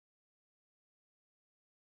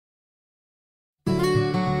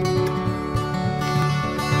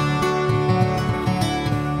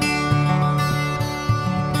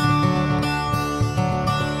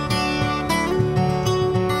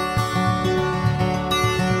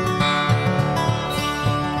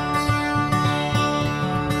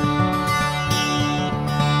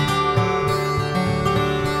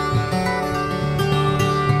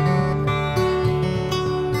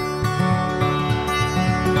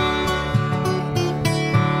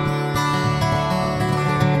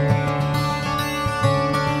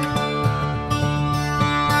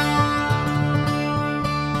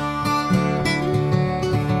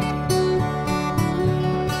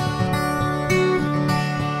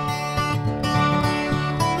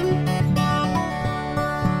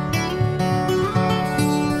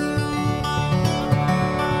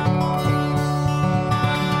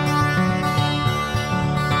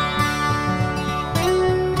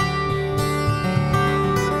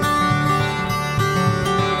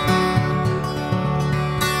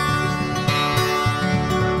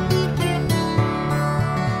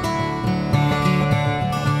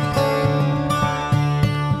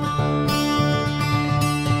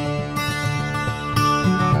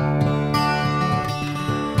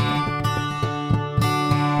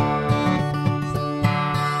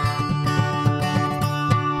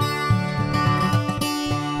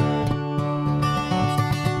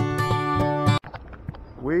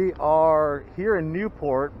We are here in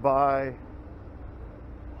Newport by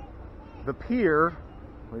the pier.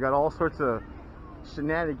 We got all sorts of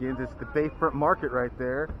shenanigans. It's the Bayfront Market right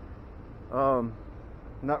there.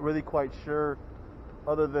 Not really quite sure,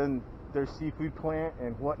 other than there's seafood plant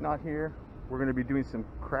and whatnot here. We're going to be doing some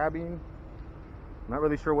crabbing. Not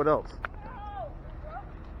really sure what else.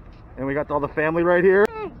 And we got all the family right here.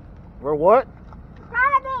 We're what?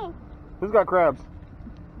 Crabbing. Who's got crabs?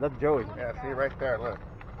 That's Joey. Yeah, see right there, look.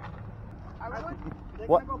 They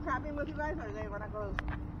What? gonna go crabbing with you guys, or they wanna go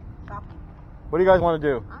shopping? What do you guys want to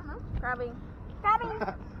do? I don't know. Crabbing.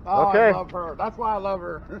 Crabbing. Oh, Okay. I love her. That's why I love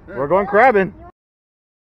her. We're going crabbing.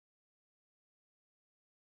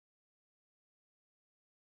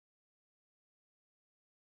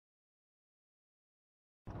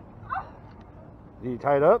 You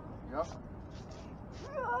tied up? Yep.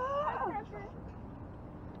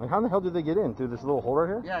 Like, how in the hell did they get in? Through this little hole right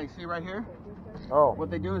here? Yeah, you see right here? Oh. What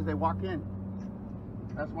they do is they walk in.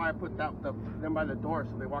 That's why I put them by the door,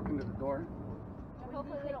 so they walk into the door.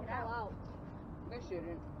 Hopefully they don't fall out. They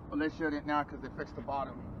shouldn't. Well, they shouldn't now because they fixed the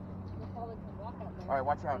bottom. All All right,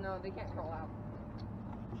 watch out. No, they can't crawl out.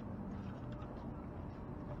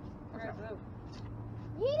 Watch out.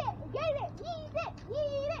 Eat it! Get it! Eat it!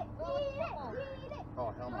 Eat it! Eat it! Eat it!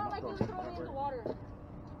 Oh, hell no. I don't like don't you throw throwing me in the it. water.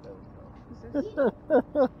 There we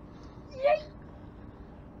go. Yeet!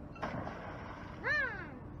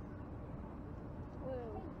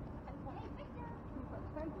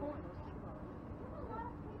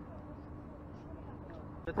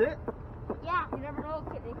 That's it? Yeah. You never know.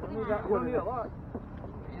 We don't need a lot.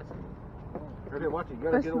 Right here, watch it. You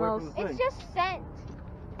gotta get away from the thing. It's just scent.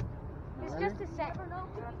 It's just a scent.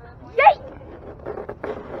 Yeet!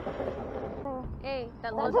 Hey,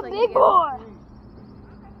 that looks like a big boy.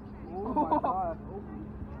 Oh my God.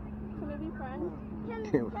 Can we be friends?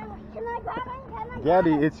 Can I grab him?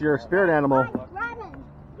 Gabby, it's your spirit animal. Grab him.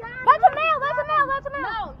 That's a male. That's a male. That's a male.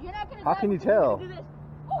 No, you're not gonna. How can you tell?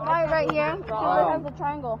 Right here. It has a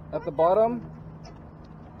triangle. At the bottom?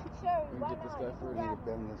 Sure. We get this guy through. We need to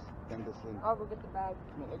bend this in. I'll go get the bag.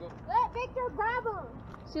 Come on, let go. Let Victor grab him.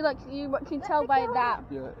 See, like, you can tell by that.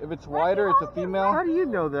 Yeah, if it's wider, it's a female. How do you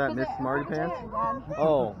know that, Miss Smarty Pants?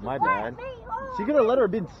 Oh, my bad. She could have let her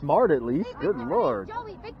have been smart at least. Good lord.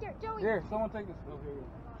 Joey, Victor, Joey. Here, someone take this. Oh, here you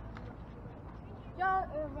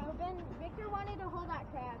Ruben, Victor wanted to hold that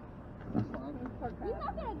crab. go. That's fine. He's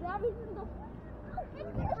not gonna grab. He's gonna go.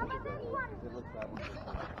 Victor, how about this one? It looks that one.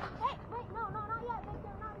 Hey, wait, no, not yet,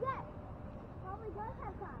 Victor, not yet. Probably does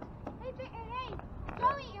have time. Hey, hey,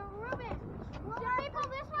 Joey and Ruben, should we pull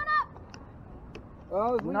this one up?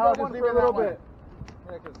 Oh, No, just leave it that way.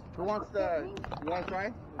 Yeah, cause who wants to? You want to try?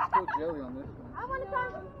 Let's put jelly on this one. I want to try.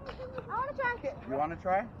 You want to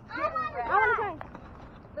try? I want to try.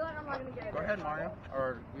 I feel like I'm not gonna get it. Go ahead, Mario.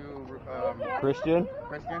 Or you, Christian?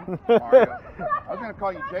 Christian? Mario. I was gonna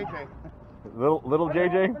call you JJ. Little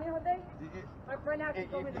JJ? My friend actually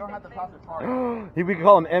told me You the don't same have to thing. toss it far. We could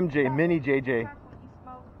call him MJ, Mini JJ.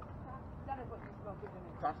 That is what you smoke, isn't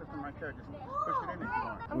it? Toss it from right there. Just push it in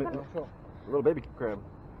if you want. Little baby crab.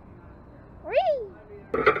 Whee!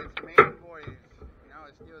 His main boy is, now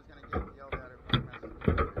his skill is gonna get yelled at if I mess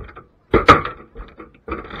with it.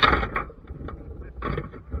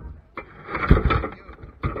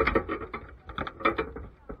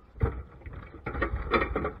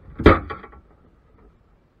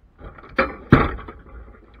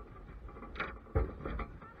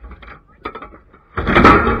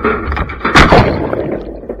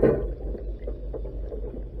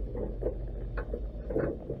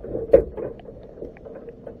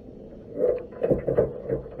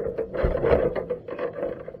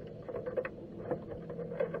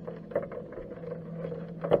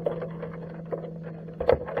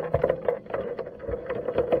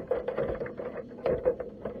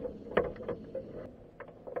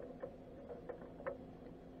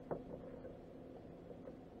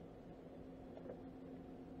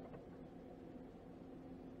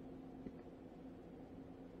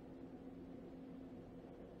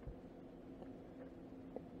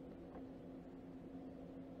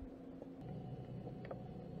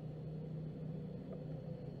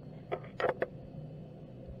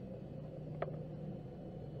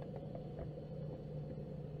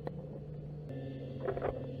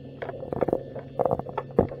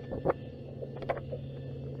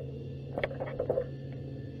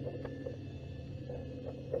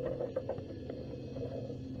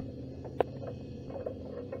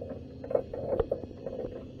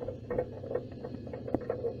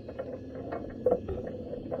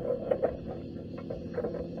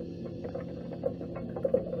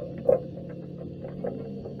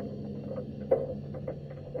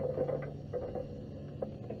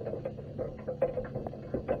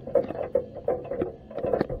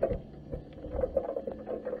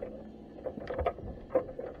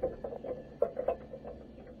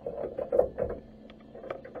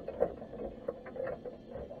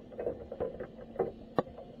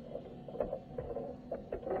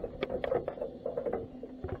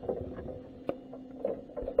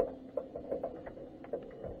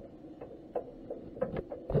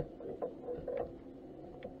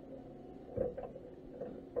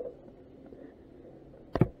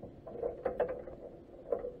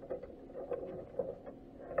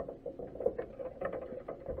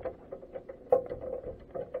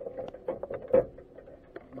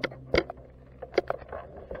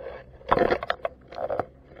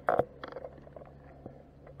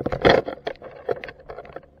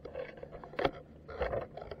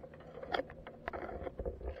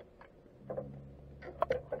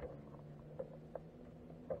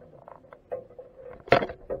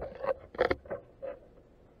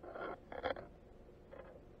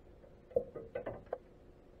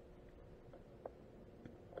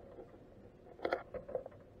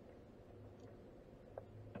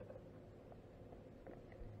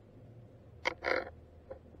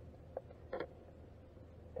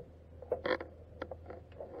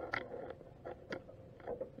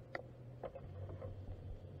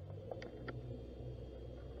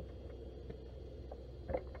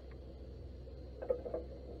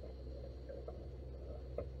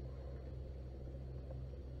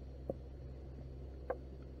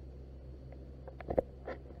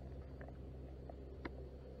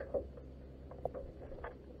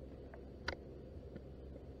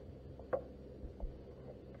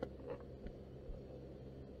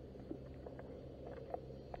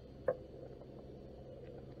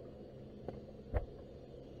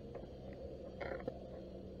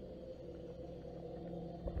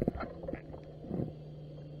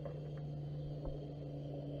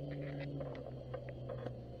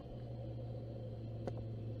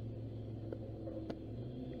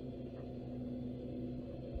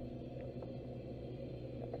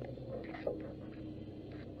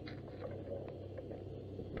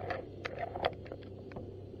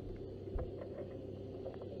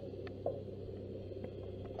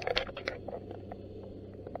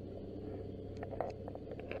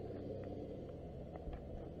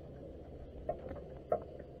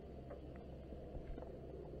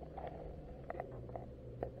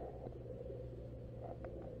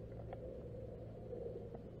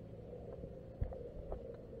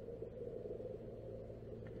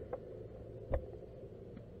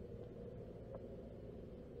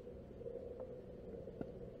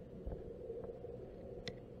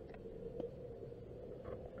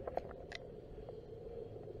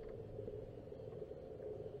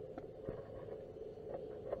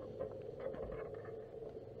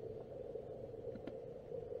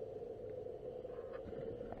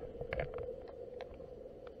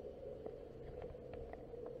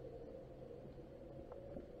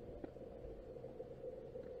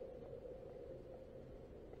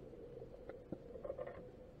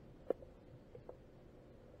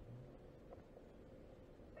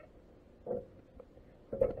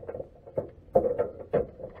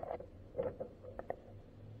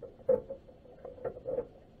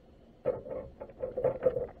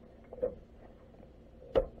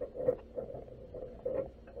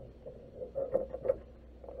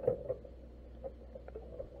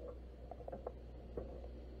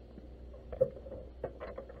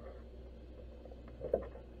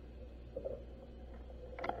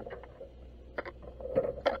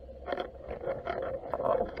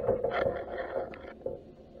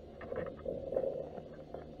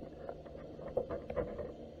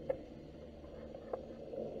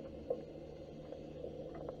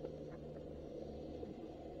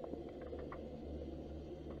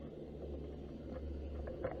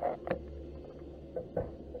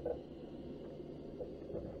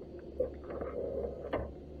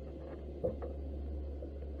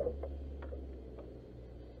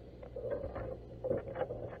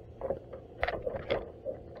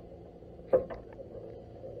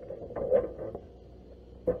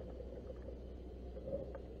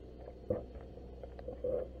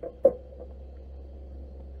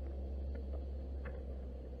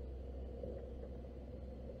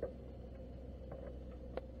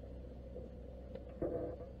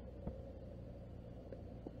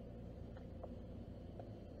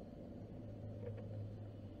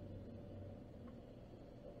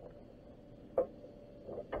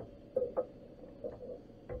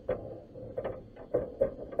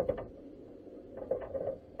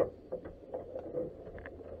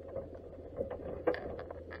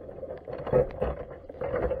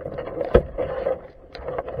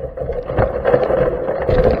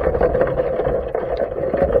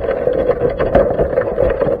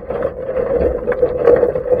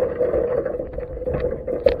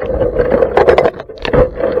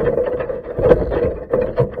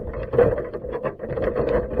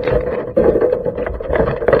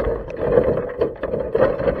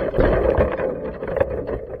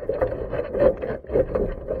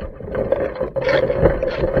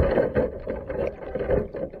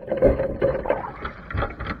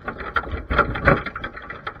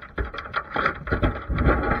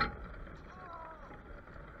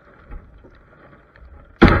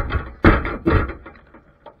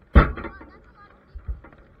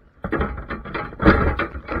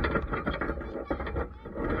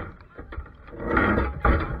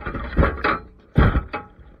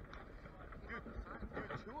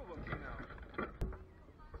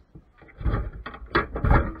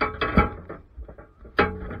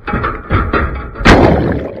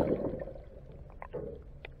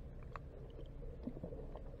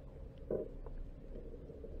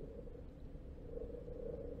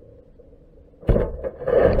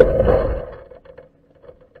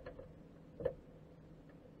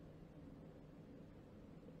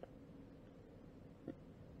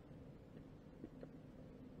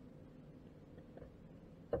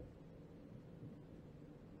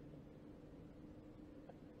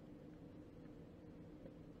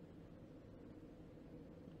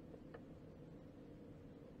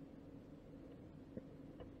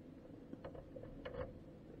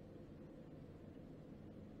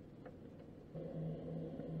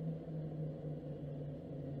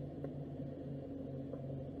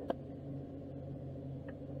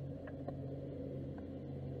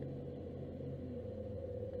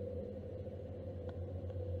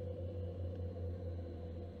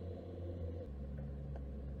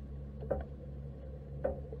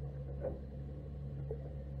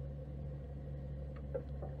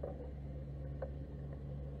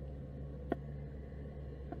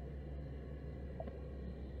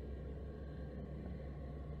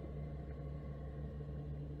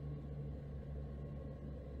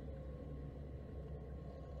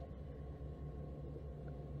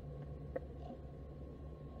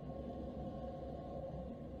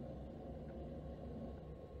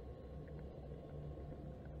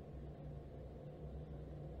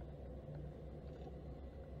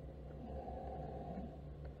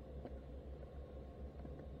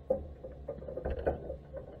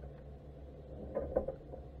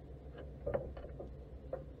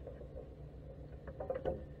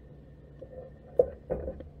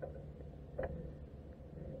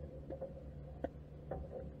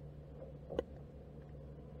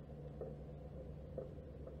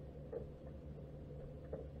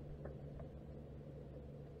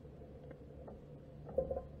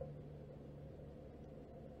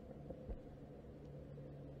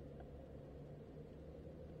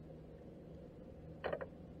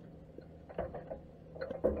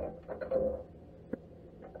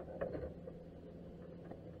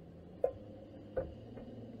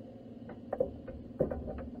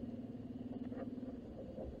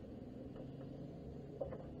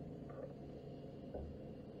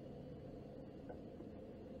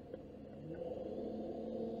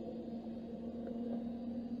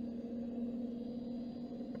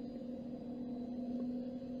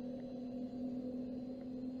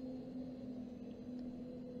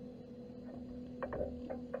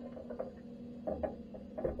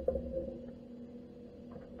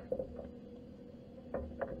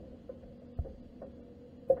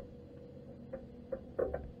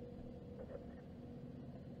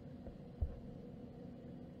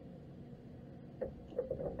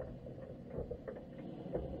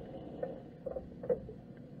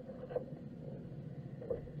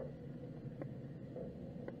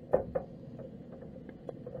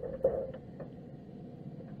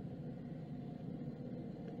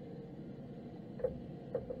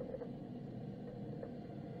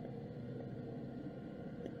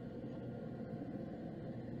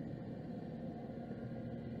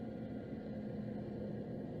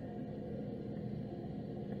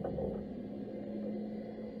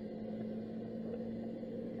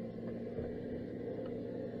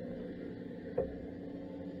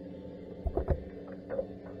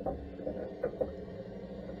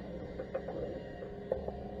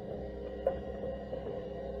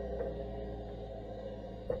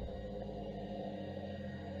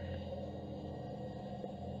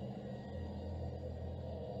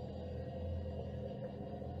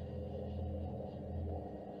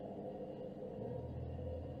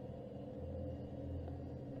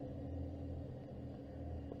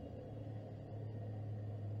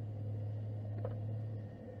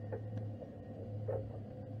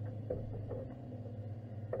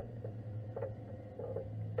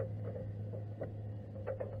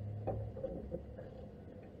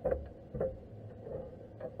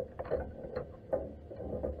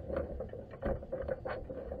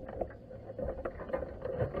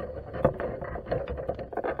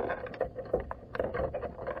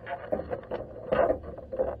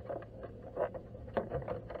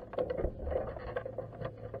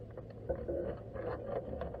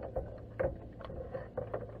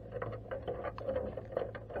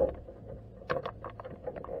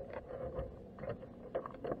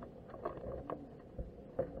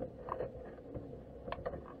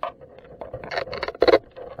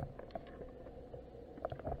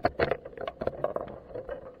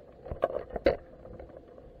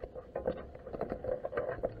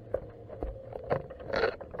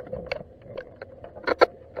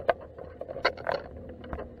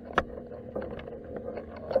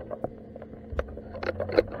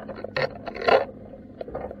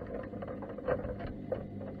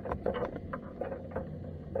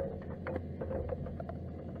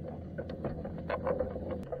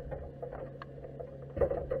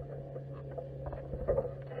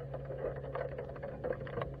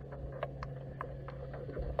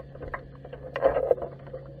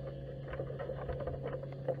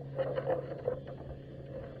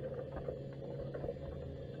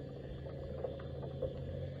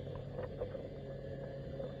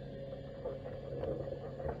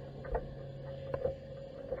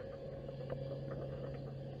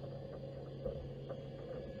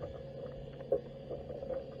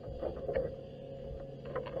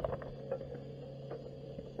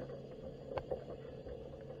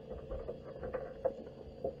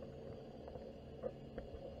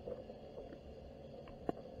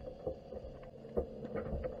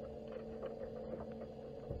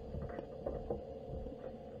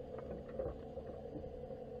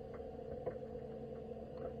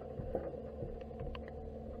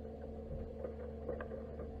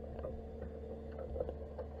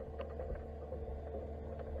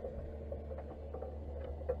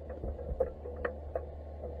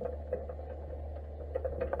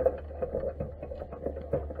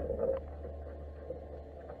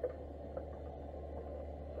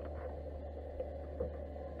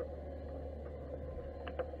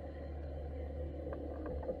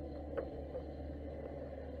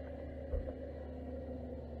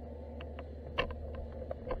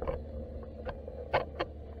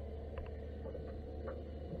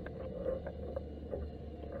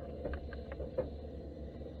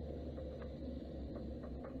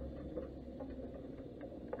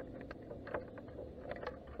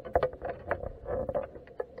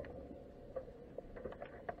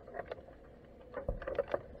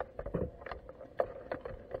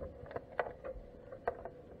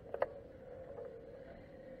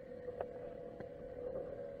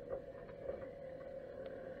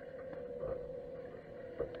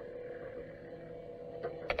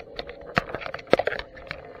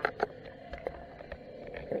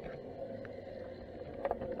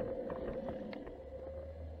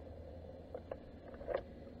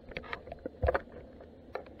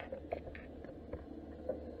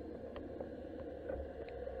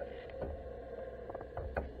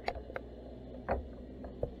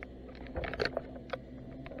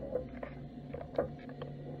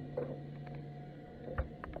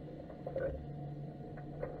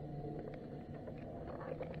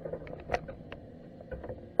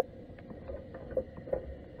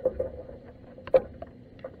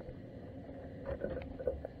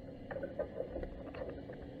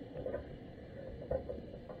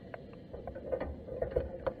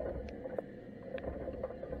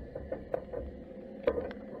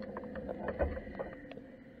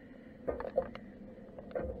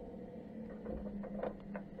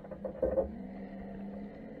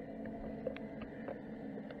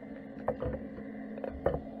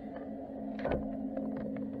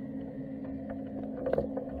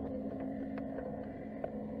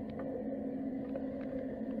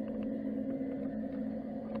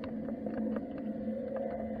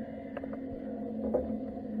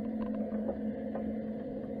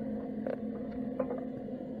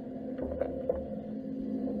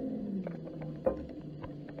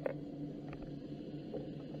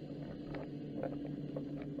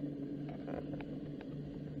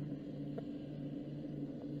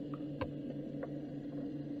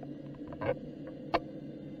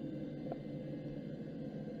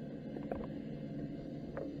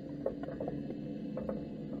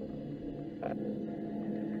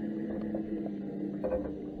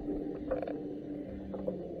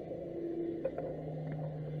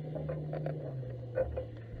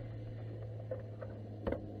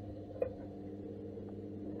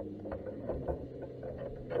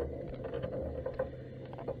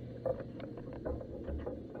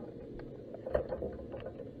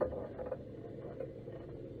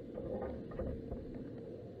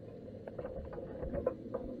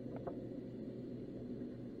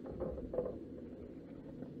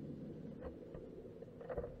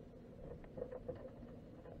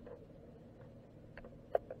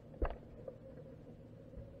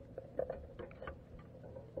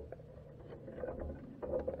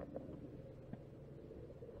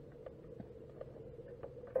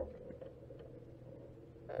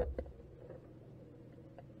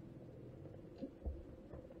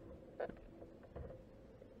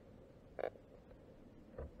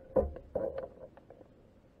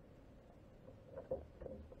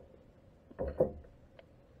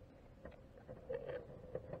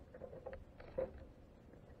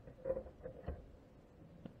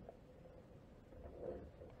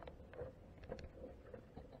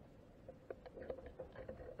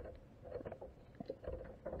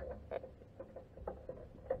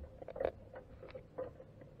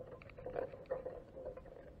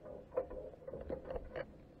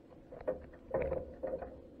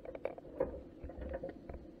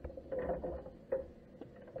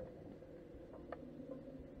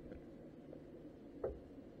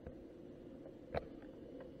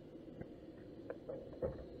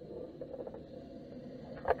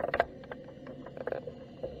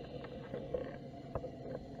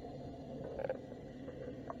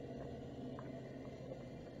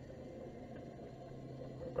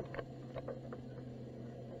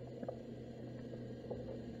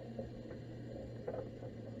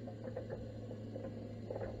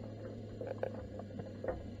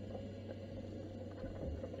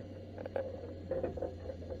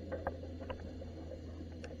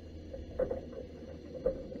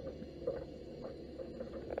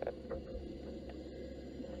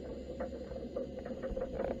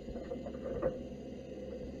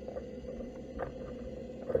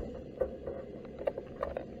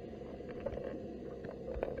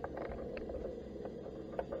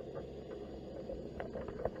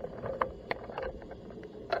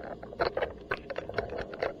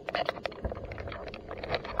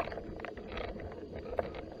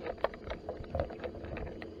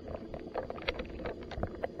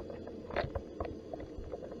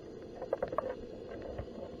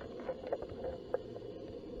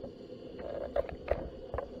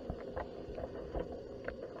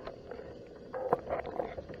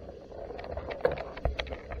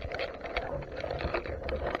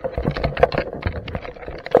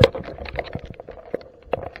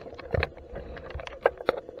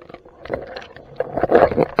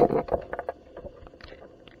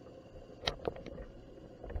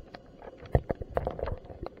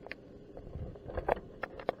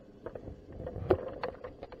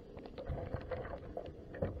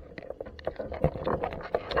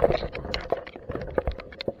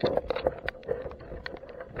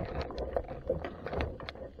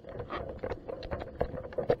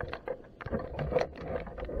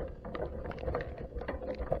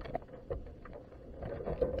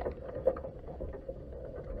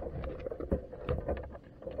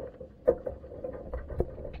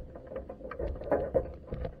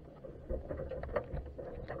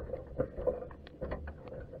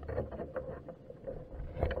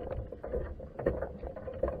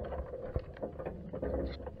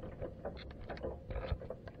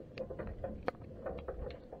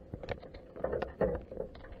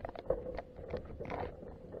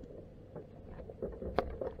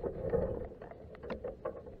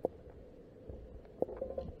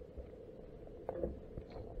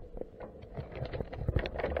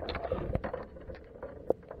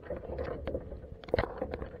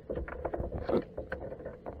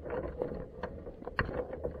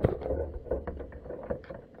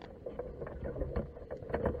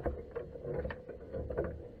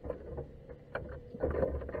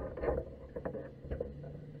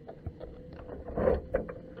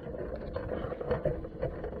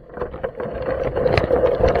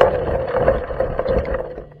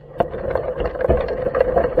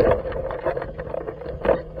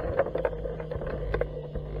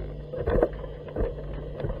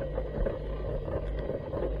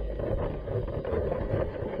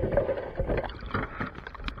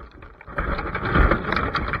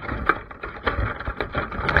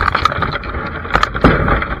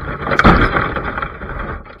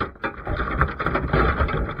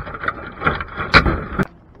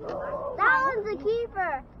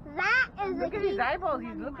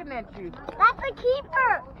 He's looking at you. That's the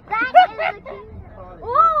keeper. That is the keeper.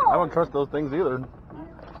 Whoa. I don't trust those things either.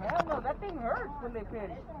 Hell no, that thing hurts when they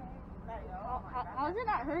pinch. How is it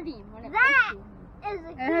not hurting when it That pinches is the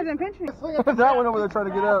you? keeper. It hasn't pinched me. That one over there trying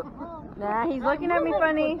to get up. Nah, he's looking at me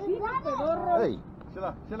funny. Hey.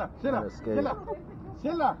 Sheila, Gotta escape.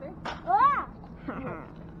 Sheila. Ah.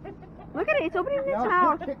 Look at it, it's opening its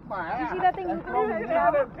mouth. Kick my You ass. see that thing opening its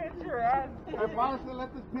mouth? Pinch your ass. If I was to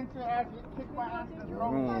let this pinch your ass, you'd kick my ass and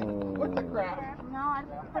throw me. What's the crap? No, I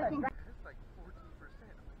fucking. It's like 14%.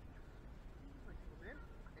 Then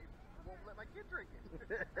I won't let my kid drink it.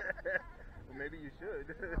 Well, maybe you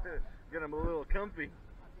should. Get him a little comfy.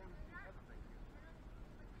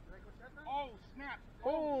 Oh, snap.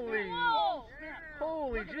 Holy. Whoa.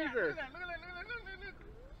 Holy Look at Jesus. that, look at that, look at that, look at that.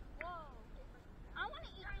 Whoa. I want to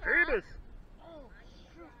eat crab. Davis. Oh,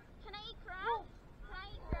 shoot. Can I eat crab? Can I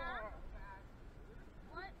eat crab?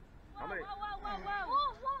 What? How many? Whoa, whoa,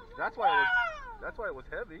 whoa, whoa. That's why it was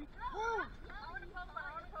heavy.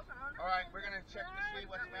 All right, we're going to check to see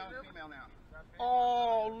what's male and female now.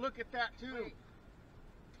 Oh, look at that, too.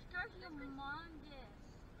 They're humongous.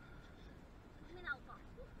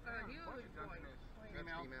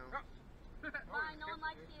 Female. Bye, no one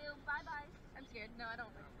likes you. Bye-bye. I'm scared. No, I don't.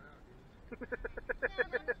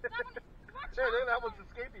 Hey, look, that one's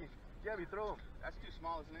escaping. Gabby, throw him. That's too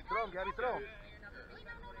small, isn't it? Throw him, Gabby, throw him.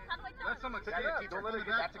 How do I Let someone take it. Don't let it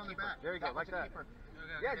get That's a keeper. There you go, like that.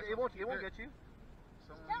 Yeah, it won't get you.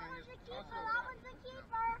 That one's the keeper. That one's the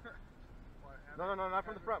keeper. No, not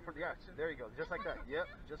from the front. Yeah, there you go. Just like that. Yep,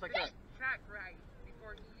 just like that. Track right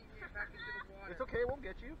before he gets back into the water. It's okay, it won't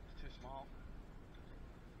get you. It's too small.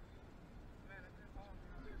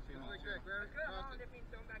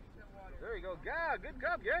 There you go. Yeah, good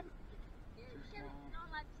cub, good.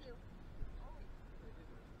 Don't like to.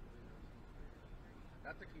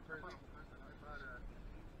 That's a keeper.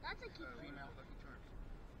 That's a keeper. Female.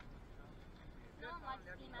 No one likes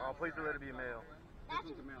female. Oh, please don't let it be a male. That's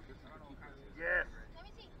This one's a male. This one's a keeper. Yes. Let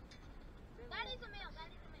me see. That is a male. That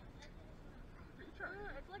is a male.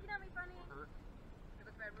 It's looking at me funny.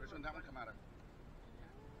 Which one that one come out of?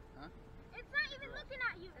 Huh? It's not even looking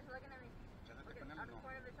at you. It's looking at me. Ya se te Look ponen at the no.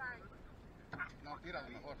 corner of his eye. No, tíralo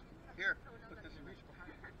mejor. Here. Look, this is reach.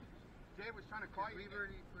 Jay was trying to call you. We've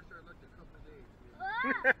already pushed our luck a couple of days.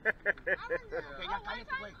 Okay, ya cállate,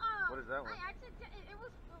 güey. What is that one? I accidentally, it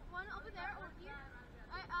was one over there or here.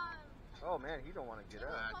 Oh man, he don't want to get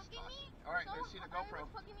It was up. poking me. All right, let's see the It GoPro.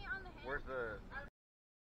 was poking me on the hand. Where's the?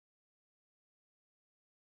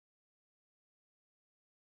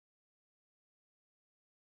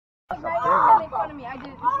 Don't make fun of me. I did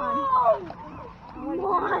it this time.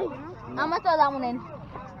 I'm gonna throw that one in.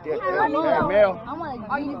 Yeah, male. I'm gonna.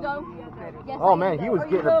 Are you done? Yes, Oh man, he was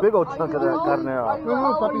getting a big old chunk of that carne out. No,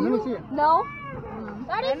 papi, let me see it. No.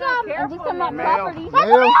 That is And just on my property.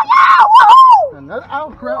 Male. Another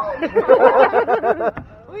out crap.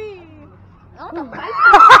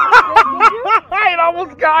 It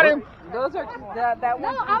almost got him. Those are that No,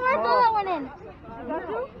 one. I'm gonna throw that one in.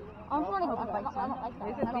 I'm trying to. I don't like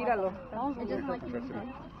that. Tíralo. It doesn't like you.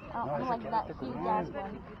 I don't like that huge ass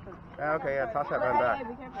one. Okay, yeah, toss that right back.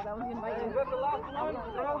 Be careful. That one's gonna bite you.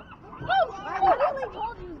 I literally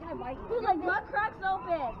told you he was gonna bite you. He's like, my crack's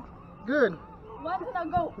open. Good. One's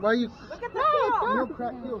gonna go. Why you? Look at that. No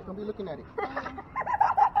crack heels. Don't be looking at it.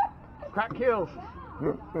 Crack kills.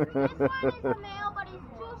 This one is a male, but he's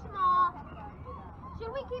too small.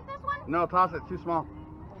 Should we keep this one? No, toss it. Too small.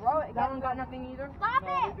 That one got nothing either. Stop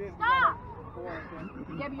it! Stop! Yeah,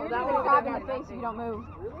 but you're just gonna grab in the face if you don't move.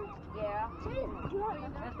 Yeah.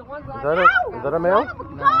 That's the ones Is that a male?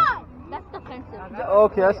 God! That's defensive.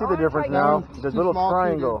 Okay, I see the difference now. There's a little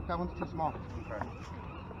triangle. That one's too small.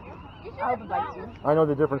 I hope it bites you. I know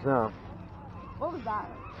the difference now. What was that?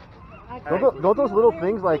 Don't those little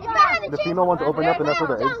things like the female ones open up and that's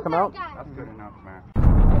where the eggs come out? That's good enough, man.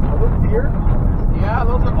 Are those deer? Yeah,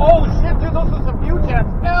 those are. Oh shit, dude, those are some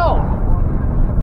buttes. Hell!